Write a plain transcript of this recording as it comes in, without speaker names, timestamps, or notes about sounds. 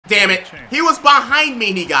Damn it. He was behind me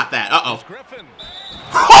and he got that. Uh-oh.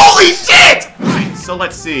 Holy shit! Alright, so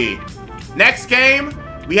let's see. Next game,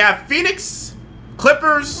 we have Phoenix,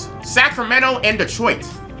 Clippers, Sacramento, and Detroit.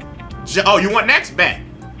 Oh, you want next? Bet.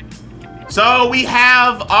 So we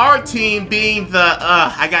have our team being the,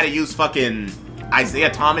 I gotta use fucking Isaiah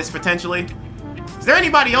Thomas potentially. Is there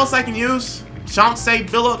anybody else I can use? Chauncey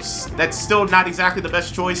Billups? That's still not exactly the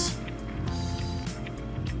best choice.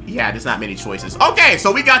 Yeah, there's not many choices. Okay,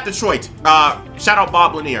 so we got Detroit. Shout out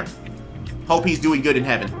Bob Lanier. Hope he's doing good in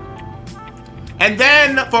heaven. And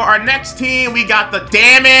then for our next team, we got the,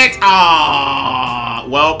 damn it.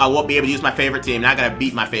 Well, I won't be able to use my favorite team. Now I gotta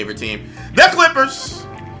beat my favorite team. The Clippers.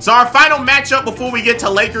 So our final matchup before we get to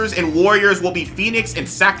Lakers and Warriors will be Phoenix and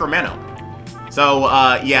Sacramento. So,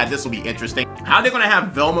 yeah, this will be interesting. How are they gonna have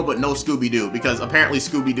Velma but no Scooby-Doo? Because apparently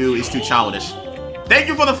Scooby-Doo is too childish. Thank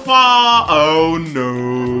you for the fall. Oh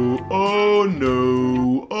no. Oh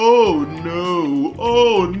no. Oh no.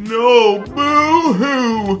 Oh no.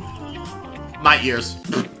 Boo-hoo. My ears.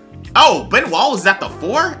 Oh, Ben Wall is at the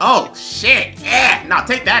 4? Oh, shit. Yeah. Now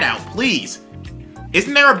take that out, please.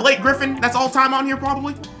 Isn't there a Blake Griffin that's all time on here,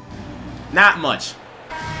 probably? Not much.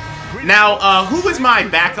 Now, who is my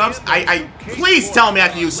backups? Please tell me I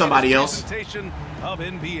can use somebody else. Y'all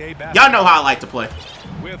know how I like to play.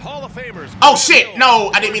 Oh, shit.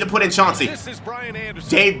 No, I didn't mean to put in Chauncey.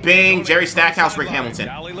 Dave Bing, Jerry Stackhouse, Rick Hamilton.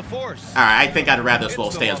 All right, I think I'd rather as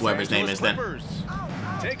well stay as whoever his name is then.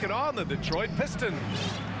 Taking on the Detroit Pistons.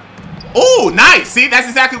 Oh, nice. See, that's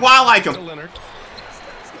exactly why I like him.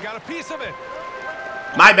 Got a piece of it.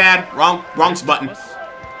 My bad. Wrong button.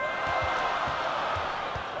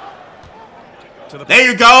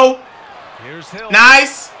 There you go.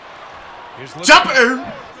 Nice.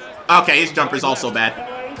 Jumper. Okay, his jumper's also bad.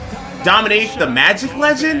 Dominique, the Magic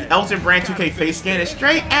Legend. Elton Brand 2K face scan is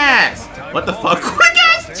straight ass. What the fuck? Quick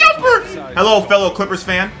ass jumper. Hello, fellow Clippers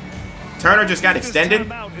fan. Turner just got extended.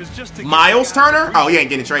 Miles Turner? Oh, he ain't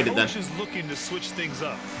getting traded then.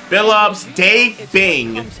 Billups, Dave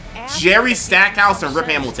Bing, Jerry Stackhouse, and Rip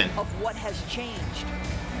Hamilton.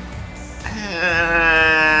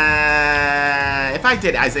 If I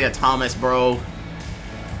did Isaiah Thomas, bro.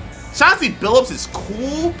 Chauncey Billups is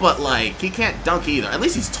cool, but like he can't dunk either. At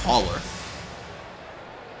least he's taller.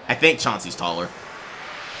 I think Chauncey's taller.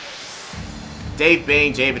 Dave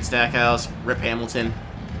Bing, David Stackhouse, Rip Hamilton.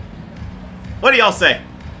 What do y'all say?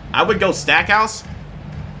 I would go Stackhouse.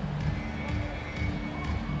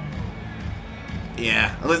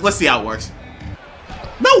 Yeah, let's see how it works.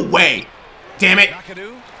 No way! Damn it!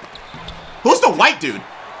 Who's the white dude?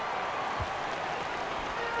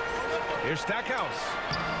 Here's Stackhouse.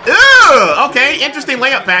 Ugh! Okay, interesting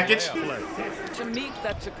layup package.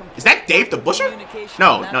 Is that Dave the Busher?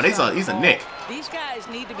 No, he's a Nick. These guys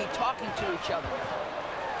need to be talking to each other.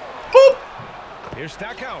 Boop! Here's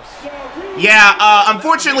Stackhouse. Yeah,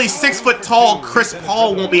 unfortunately, 6 foot tall Chris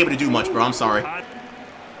Paul won't be able to do much, bro. I'm sorry.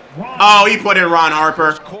 Oh, he put in Ron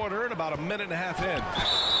Harper. Quarter and about a minute and a half in.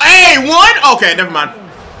 Hey, one? Okay, never mind.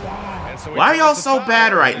 Why are y'all so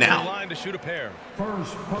bad right now?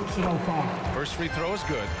 First free throw is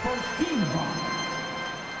good.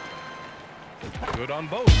 Good on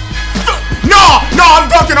both. No, I'm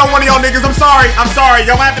dunking on one of y'all niggas. I'm sorry.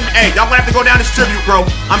 Y'all gonna have to. Hey, y'all gonna have to go down this tribute, bro.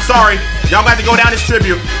 I'm sorry. Y'all gonna have to go down this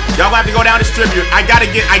tribute. I gotta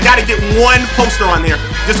get one poster on there.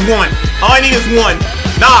 Just one. All I need is one.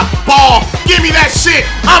 Nah, ball. Give me that shit.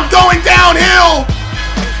 I'm going downhill.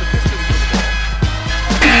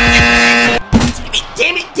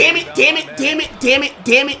 Damn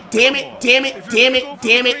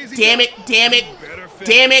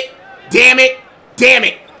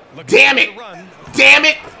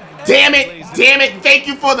it. Thank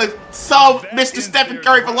you for the sub, Mr. Stephen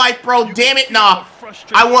Curry for life, bro. Damn it. Nah.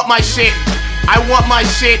 I want my shit. I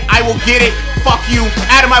will get it. Fuck you.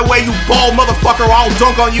 Out of my way, you bald motherfucker, or I'll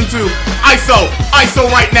dunk on you too. ISO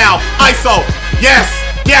right now. ISO. Yes,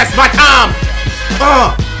 my time.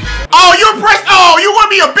 Oh, you're pressed. Oh, you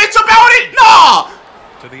want to be a bitch about it? No.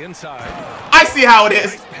 To the inside. I see how it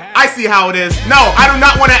is. No, I do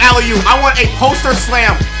not want an alley-oop. I want a poster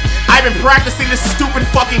slam. I've been practicing this stupid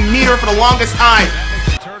fucking meter for the longest time.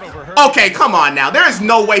 Okay, come on now. There is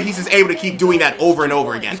no way he's just able to keep doing that over and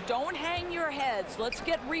over again. Don't hang your heads. Let's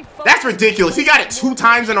get refocused. That's ridiculous. He got it 2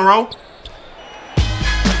 times in a row.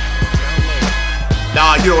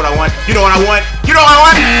 Nah, you know what I want.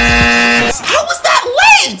 How was that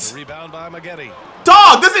late? Rebound by Maggette.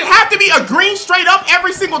 Dog, does it have to be a green straight up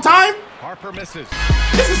every single time? Harper misses.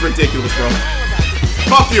 This is ridiculous, bro.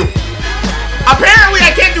 Fuck you. Apparently,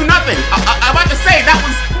 I can't do nothing. I'm about to say, that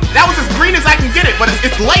was That was as green as I can get it, but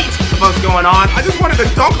it's late. What's going on? I just wanted to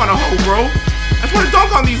dunk on a hoe, bro. I just want to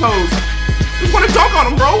dunk on these hoes. I just want to dunk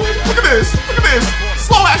on them, bro. Look at this. Look at this.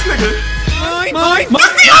 Slow ass nigga. You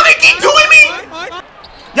see how they keep doing me?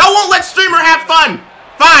 Y'all won't let streamer have fun.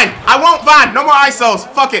 Fine. I won't. Fine. No more ISOs.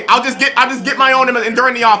 Fuck it. I'll just get my own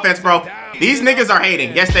during the offense, bro. These niggas are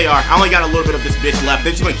hating. Yes, they are. I only got a little bit of this bitch left.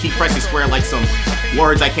 They're just gonna keep pressing square like some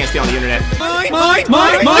words I can't say on the internet. You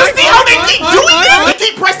see how they keep doing this? They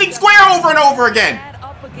keep pressing square over and over again.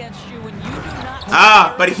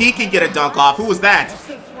 But he can get a dunk off. Who was that?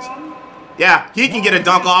 Yeah, he can get a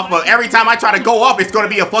dunk off, but every time I try to go up, it's gonna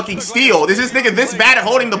be a fucking steal. Is this nigga this bad at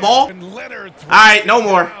holding the ball? Alright, no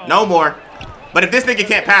more. No more. But if this nigga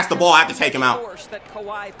can't pass the ball, I have to take him out. That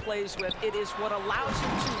Kawhi plays with, it is what allows him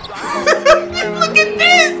to Look at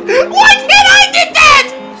this! Why can't I get that?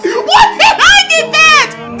 Why can't I get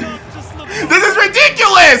that? This is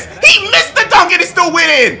ridiculous! He missed the dunk and it's still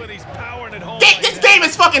winning! This game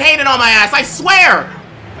is fucking hating on my ass, I swear!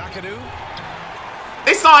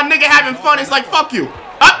 They saw a nigga having fun, it's like, fuck you.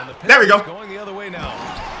 There we go.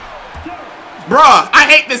 Bruh, I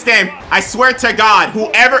hate this game. I swear to God,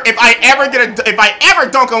 if I ever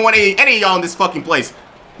dunk on any of y'all in this fucking place,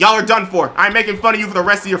 y'all are done for. I'm making fun of you for the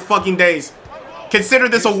rest of your fucking days. Consider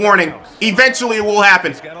this a warning. Eventually it will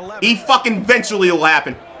happen. Eventually it will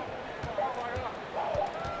happen.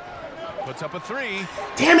 Puts up a three.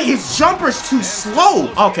 Damn it, his jumper's too slow.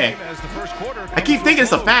 Okay. I keep thinking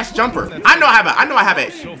it's a fast jumper. I know I have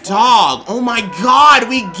it. Dog, oh my God,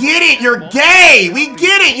 we get it. You're gay. We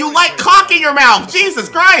get it. You like cock in your mouth. Jesus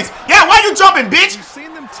Christ. Yeah, why you jumping, bitch? You've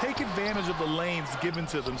seen them take advantage of the lanes given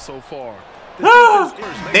to them so far.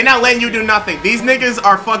 They not letting you do nothing. These niggas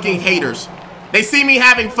are fucking haters. They see me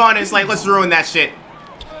having fun, and it's like, let's ruin that shit.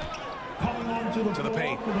 To the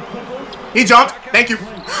paint. He jumped. Thank you.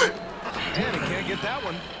 And he can't get that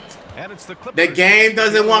one. And it's the Clippers. The game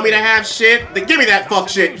doesn't want me to have shit. Give me that fuck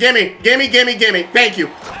shit. Gimme. Thank you.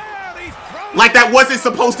 Like that wasn't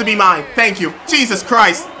supposed to be mine. Thank you. Jesus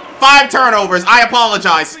Christ. 5 turnovers. I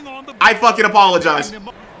apologize. I fucking apologize.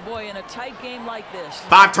 Boy, in a tight game like this.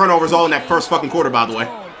 5 turnovers all in that first fucking quarter, by the way.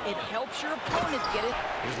 It helps your opponent get it.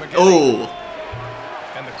 Oh.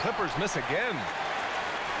 And the Clippers miss again.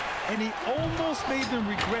 And he almost made them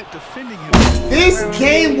regret defending him. This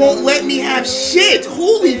game won't let me have shit.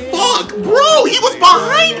 Holy fuck, bro. He was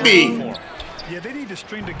behind me. Yeah, they need to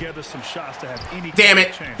string together some shots to have any. Damn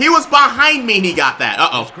it. He was behind me and he got that.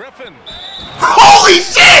 Uh-oh. Griffin. Holy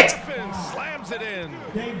shit! Griffin slams it in.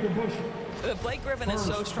 Blake Griffin is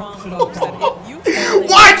so strong, folks, that if you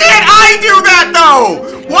Why can't I do that, though?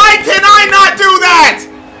 Why can I not do that?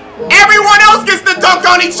 Everyone else gets to dunk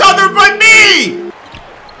on each other but me!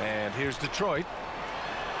 And here's Detroit.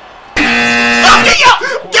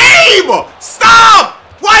 Gabe! Stop!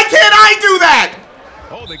 Why can't I do that?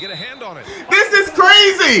 Oh, they get a hand on it. This is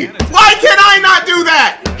crazy! Why can I not do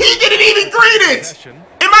that? He didn't even greet it!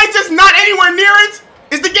 Am I just not anywhere near it?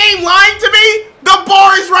 Is the game lying to me? The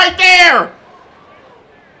bar is right there!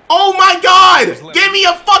 Oh my God! Give me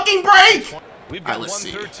a fucking break! We've got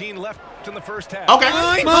 1:13 left in the first half. Okay.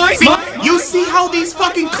 See, you see how these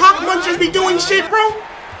fucking cock munchers be doing shit, bro?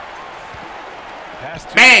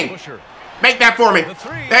 Bang! Make that for me.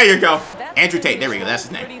 There you go. Andrew Tate. There we go. That's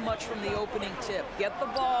his name. pretty much from the opening tip. Get the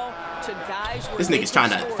ball to guys. This nigga's trying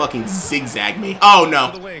to fucking zigzag me. Oh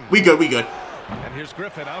no. We good. We good. And here's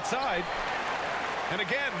Griffin outside. And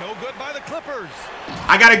again, no good by the Clippers.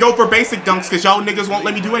 I gotta go for basic dunks because y'all niggas won't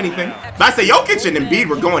let me do anything. But I say Jokic and Embiid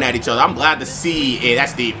were going at each other. I'm glad to see it.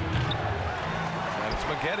 That's deep. That's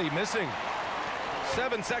Spaghetti missing.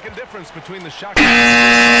 7-second difference between the shot. God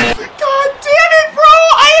damn it, bro!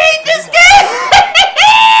 I hate this game!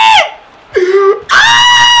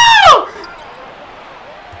 Oh!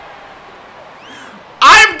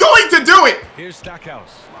 I'm going to do it! Here's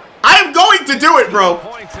Stackhouse. I am going to do it, bro.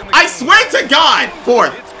 I swear to God.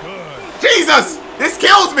 4th. Jesus, this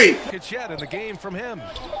kills me. It's yet in the game from him.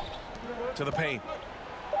 To the paint.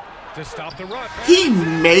 To stop the run. He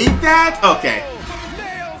made that? Okay.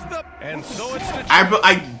 And so it's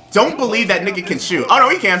I don't believe that nigga can shoot. Oh, no,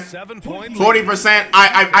 he can. 40%.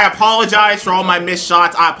 I apologize for all my missed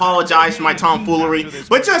shots. I apologize for my tomfoolery.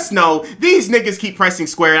 But just know, these niggas keep pressing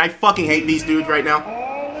square, and I fucking hate these dudes right now.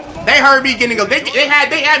 They heard me getting go. They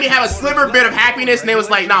had me have a sliver bit of happiness, and they was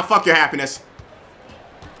like, nah, fuck your happiness.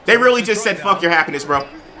 They really just said, fuck your happiness, bro.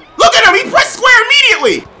 Look at him. He pressed square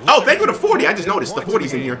immediately. Oh, thank you to 40. I just noticed the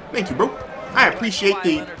 40's in here. Thank you, bro. I appreciate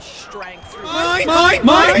the... See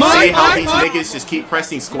how these niggas just keep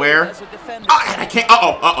pressing square? I can't.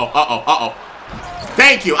 Uh-oh.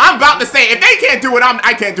 Thank you. I'm about to say, if they can't do it,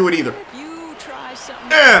 I can't do it either. If you try something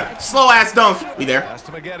Slow ass dunk. We there. Pass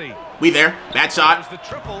to McGetty. We there. Bad shot. There's the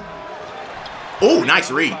triple. Oh, nice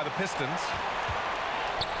read. By the Pistons.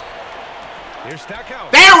 Here's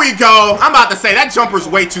Stackhouse. There we go. I'm about to say that jumper's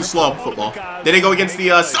way too slow. Football. Did they go against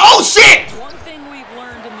the? Oh shit! One thing we've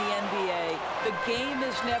learned in the NBA: the game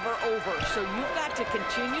is never over. So you've got to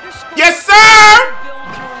continue to score. Yes, sir.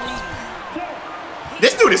 Build your lead.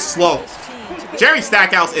 This dude is slow. Jerry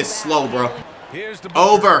Stackhouse is slow, bro. Here's the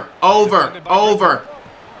Over.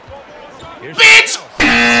 Here's Bitch!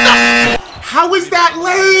 No. How is that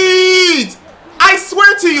late? I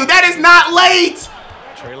swear to you, that is not late.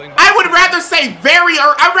 Trailing I would rather say very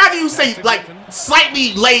early. I'd rather you say like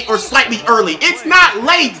slightly late or slightly early. It's not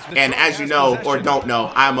late. And as you know or don't know,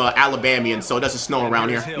 I'm a Alabamian, so it doesn't snow around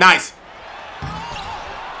here. Nice.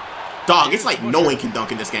 Dog, it's like no one can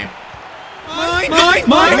dunk in this game.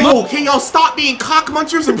 Oh, can y'all stop being cock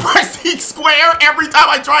munchers and pressing square every time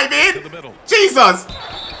I drive in? Jesus.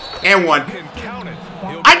 And one.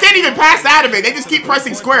 I can't even pass out of it. They just keep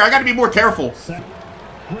pressing square. I got to be more careful.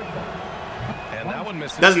 And that one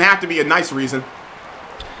misses. Doesn't have to be a nice reason.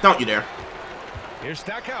 Don't you dare. Here's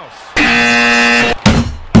Stackhouse.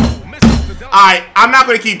 Alright, I'm not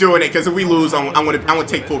gonna keep doing it because if we lose, I'm gonna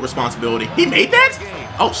take full responsibility. He made that?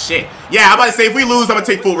 Oh shit. Yeah, I'm about to say if we lose, I'm gonna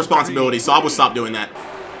take full responsibility, so I will stop doing that.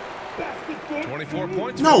 24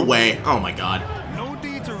 points. No way. Oh my god. No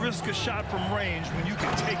need to risk a shot from range when you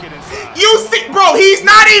can take it inside. You see, bro, he's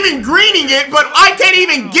not even greening it, but I can't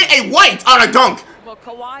even get a white on a dunk. Well,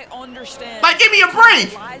 Kawhi understands. Like, give me a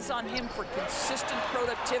break. Relies on him for consistent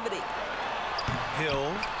productivity.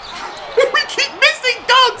 Hill. We keep missing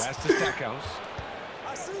dunks. Pass to Stackhouse.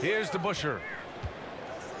 Here's the Busher.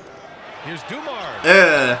 Here's Dumars.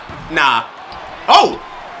 Nah. Oh.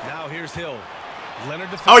 Now here's Hill. Leonard.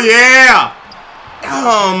 Oh yeah.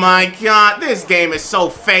 Oh my god, this game is so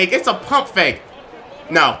fake. It's a pump fake.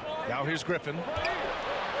 No. Now here's Griffin.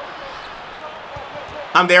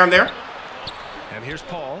 I'm there. And here's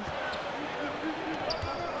Paul.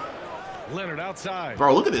 Leonard outside.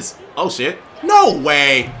 Bro, look at this. Oh shit. No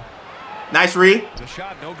way. Nice read. The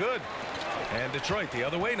shot no good. And Detroit the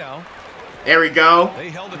other way now. There we go. They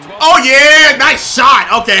held a 12. Oh yeah, nice shot.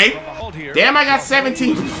 Okay. Damn, I got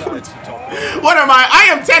 17. What am I? I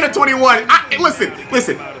am 10 of 21. Listen.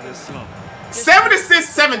 7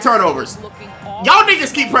 assists, 7 turnovers. Y'all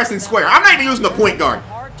niggas keep pressing square. I'm not even using the point guard.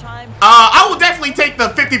 I will definitely take the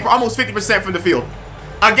almost 50% from the field.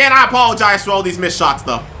 Again, I apologize for all these missed shots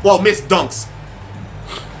though. Well, missed dunks.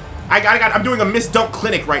 I'm doing a missed dunk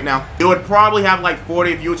clinic right now. It would probably have like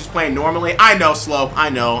 40 if you were just playing normally. I know, slow. I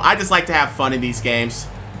know. I just like to have fun in these games.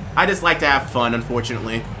 I just like to have fun,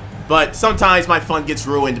 unfortunately. But sometimes my fun gets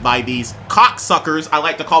ruined by these cocksuckers I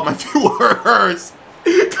like to call my viewers.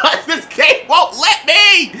 Because this game won't let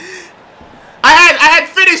me. I had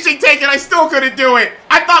finishing take and I still couldn't do it.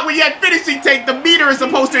 I thought when you had finishing take, the meter is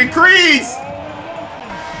supposed to increase.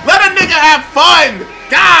 Let a nigga have fun.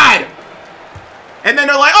 God. And then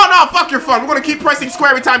they're like, oh no, fuck your fun. We're going to keep pressing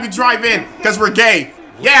square every time you drive in because we're gay.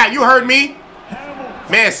 Yeah, you heard me.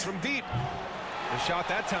 Miss. From deep. The shot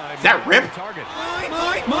that time. Is that rip?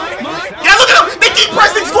 Yeah, look at them. They keep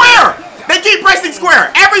pressing square. They keep pressing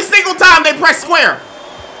square. Every single time they press square.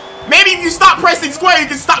 Maybe if you stop pressing square, you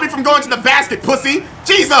can stop me from going to the basket, pussy.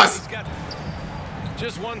 Jesus.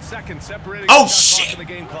 Just 1 second separating. Oh shit. The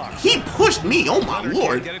game clock. He pushed me. Oh my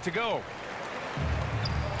lord. Get it to go.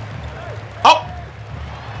 Oh.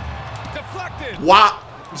 Deflected. Wow.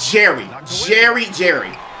 Jerry.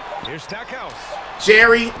 Here's Stackhouse.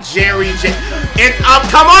 Jerry. It's up.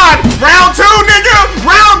 Come on. Round 2, nigga.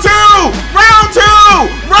 Round 2.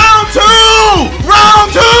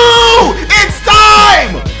 It's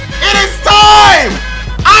time. It is time.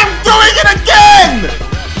 I'm doing it again.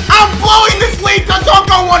 I'm blowing this lead to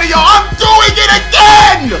dunk on one of y'all. I'm doing it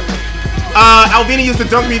again. Alvini used to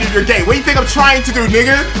dunk me to your game. What do you think I'm trying to do,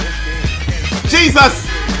 nigga? Jesus.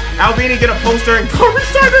 Alvini, get a poster and go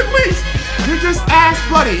restart at least. You're just ass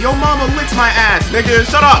buddy. Your mama licks my ass, nigga.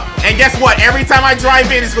 Shut up. And guess what? Every time I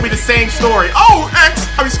drive in, it's gonna be the same story. Oh, square.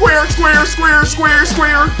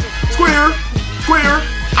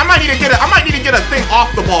 I might need to get a thing off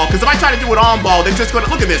the ball, because if I try to do it on ball, they're just gonna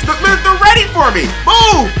look at this. They're ready for me.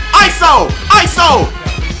 Move! ISO!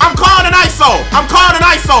 I'm calling an ISO.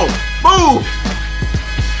 Move!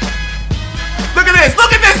 Look at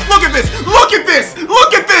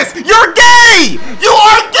this! You're gay! You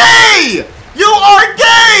are gay!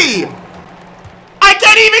 I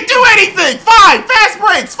can't even do anything! Fine! Fast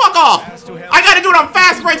breaks! Fuck off! I gotta do it on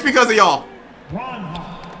fast breaks because of y'all.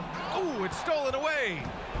 Oh, it's stolen away.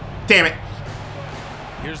 Damn it.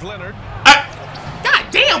 Here's Leonard. God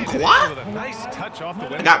damn, Kawhi. With a nice touch off the I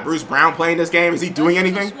window. got Bruce Brown playing this game. Is he doing This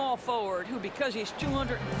is a anything? small forward who, because he's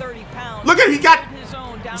 230 pounds, Look at him, he got... his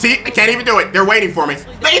own down See, the I can't even do it. They're waiting for me.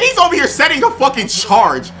 Nicely And he's over here setting a fucking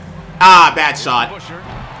charge. Ah, bad shot. Busher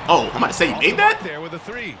Oh, I'm about to say you made that? there with a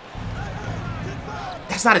 3.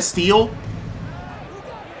 That's not a steal.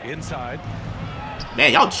 Inside.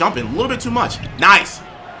 Man, y'all jumping a little bit too much. Nice.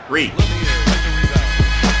 Reed. Lanier with the rebound.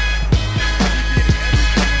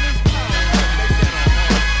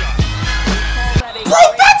 Bro,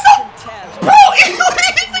 that's a... Bro, you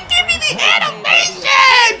didn't even give me the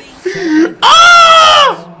animation!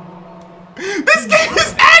 Oh! This game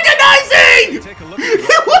is agonizing! Take a look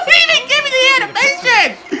You wouldn't even give me the animation!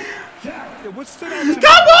 What stood out to me?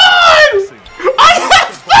 Come on! I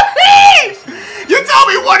have 30! You tell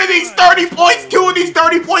me one of these 30 points, 2 of these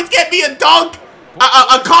 30 points get me a dunk?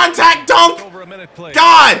 A contact dunk? over a minute play.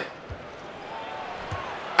 God!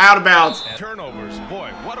 Out of bounds. Turnovers.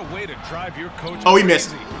 Boy, what a way to drive your coach. Oh, he missed.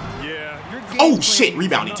 crazy. Yeah. your game Oh, plan shit, means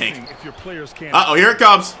rebound he nothing take. If your players can't. Uh-oh, here it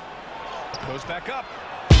comes. Goes back up.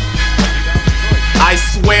 Rebound Detroit. I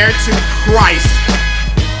swear to Christ.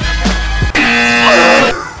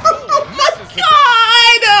 Oh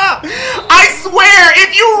my God! I swear,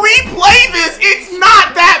 if you replay this, it's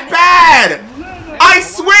not that bad. I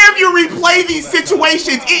swear if you replay these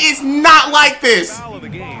situations, it is not like this. Foul of the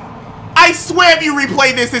game. I swear if you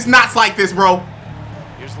replay this, it's not like this, bro.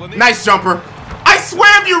 Here's Lanier. Nice jumper. I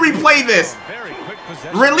swear if you replay this. Very quick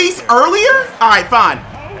possession. Release there. earlier? Alright, fine.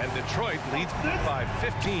 And Detroit leads by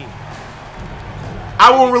 15.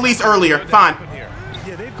 I will release earlier. Fine.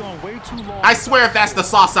 Yeah, they've gone way too long. I swear if that's the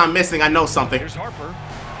sauce I'm missing, I know something. Here's Harper.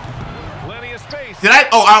 Plenty of space. Did I?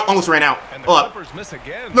 Oh, I almost ran out. And the Hold up. Clippers miss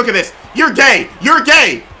again. Look at this. You're gay. You're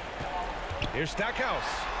gay. Here's Stackhouse.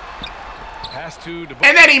 Pass to DeBoer.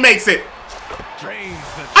 And then he makes it. Drains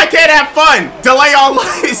the I can't have fun. Delay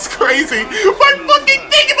online is crazy. My fucking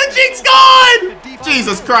thingamajig's gone.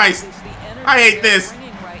 Jesus Christ. It's the energy I hate they're this.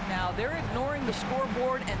 bringing right now. They're ignoring the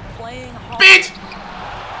scoreboard and playing hard. Bitch.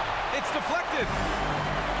 It's deflected.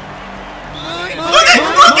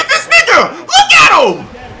 Look at this nigga. Look at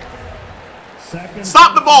him.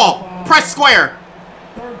 Stop the ball. Press square.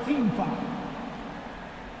 13 foul.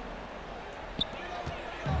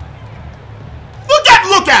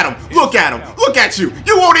 Look at him. Look at him. Look at you.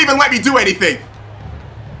 You won't even let me do anything.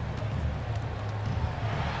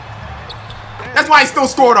 That's why I still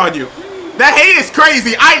scored on you. That hate is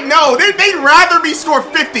crazy. I know. They'd rather me score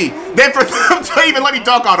 50 than for them to even let me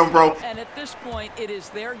dunk on them, bro. And at this point, it is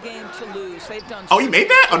their game to lose. They've done Oh, you made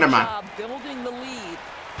that? Oh, never mind. job building the lead.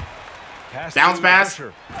 Bounce pass.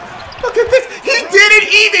 Busher. Look at this. He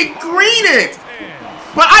didn't even green it.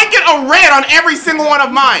 But I get a red on every single one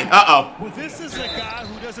of mine. Uh-oh. Well, this is a guy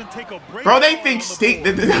who doesn't take a break. Bro, they think stink.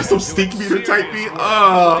 There's some stink meter type beat.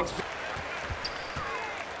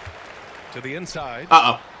 To the inside.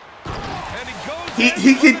 Uh-oh. And he goes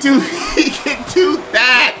He can do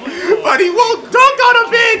that, but he won't dunk on a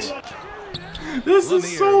bitch. This is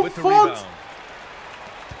Lanier so with the fucked. rebound.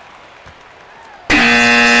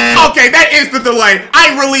 Okay, that is the delay.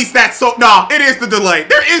 I released that, so nah, it is the delay.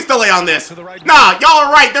 There is delay on this. Nah, y'all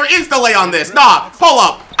are right. There is delay on this. Nah, hold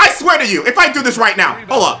up. I swear to you, if I do this right now,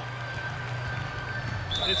 hold up.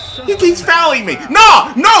 He keeps fouling me.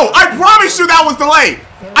 No, I promise you that was delay.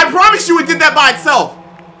 I promise you it did that by itself.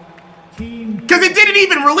 Because it didn't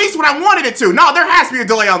even release when I wanted it to. No, there has to be a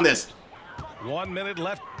delay on this. 1 minute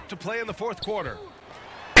left to play in the fourth quarter.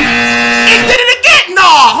 It did it again. No,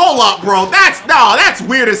 hold up, bro. That's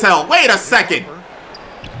weird as hell. Wait a second.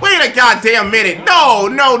 Wait a goddamn minute. No.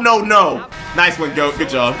 Nice one, Goat. Good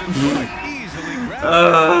job. Easily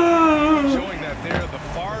grabbed. Showing that they're the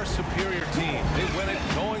far superior team. They win it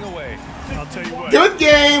going away. I'll tell you what. Good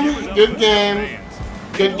game. Good game.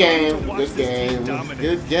 Good game. Good game.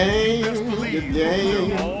 Good game. Good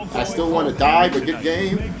game. I still want to die, but good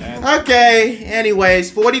game. Okay.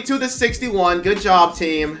 Anyways, 42-61. Good job,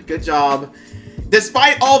 team. Good job.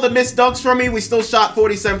 Despite all the missed dunks from me, we still shot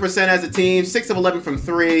 47% as a team. 6 of 11 from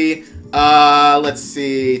 3. Let's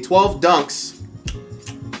see. 12 dunks.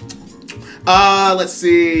 Let's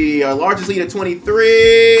see. Our largest lead of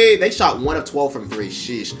 23. They shot 1 of 12 from 3.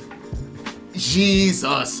 Sheesh.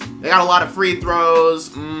 Jesus. They got a lot of free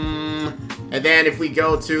throws. And then if we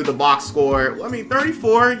go to the box score, I mean,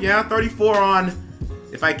 34. Yeah, 34 on,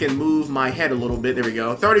 if I can move my head a little bit. There we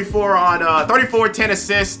go. 34 on, 34, 10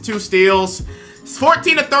 assists, 2 steals.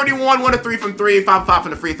 14 to 31, 1 to 3 from 3, 5 5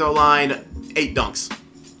 from the free throw line, 8 dunks.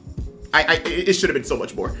 It should have been so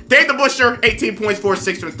much more. Dave the Busher, 18 points, 4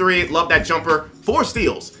 6 from 3. Love that jumper. 4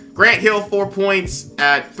 steals. Grant Hill, 4 points.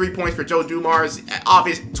 3 points for Joe Dumars.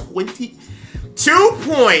 Obvious 22 2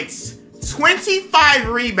 points, 25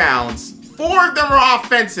 rebounds, 4 of them are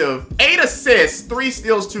offensive, 8 assists, 3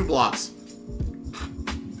 steals, 2 blocks.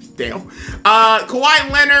 Damn. Kawhi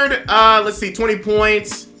Leonard, let's see, 20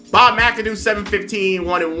 points. Bob McAdoo, 7-15,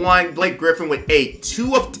 1-1. Blake Griffin with 8,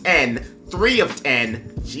 2 of 10, 3 of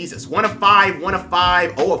 10. Jesus, 1 of 5, 1 of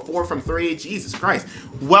 5, 0 of 4 from 3. Jesus Christ.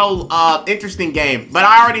 Well, interesting game. But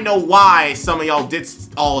I already know why some of y'all did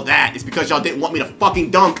all of that. It's because y'all didn't want me to fucking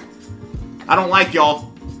dunk. I don't like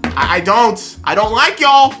y'all. I don't. I don't like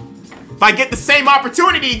y'all. If I get the same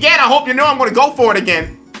opportunity again, I hope you know I'm going to go for it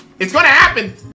again. It's going to happen.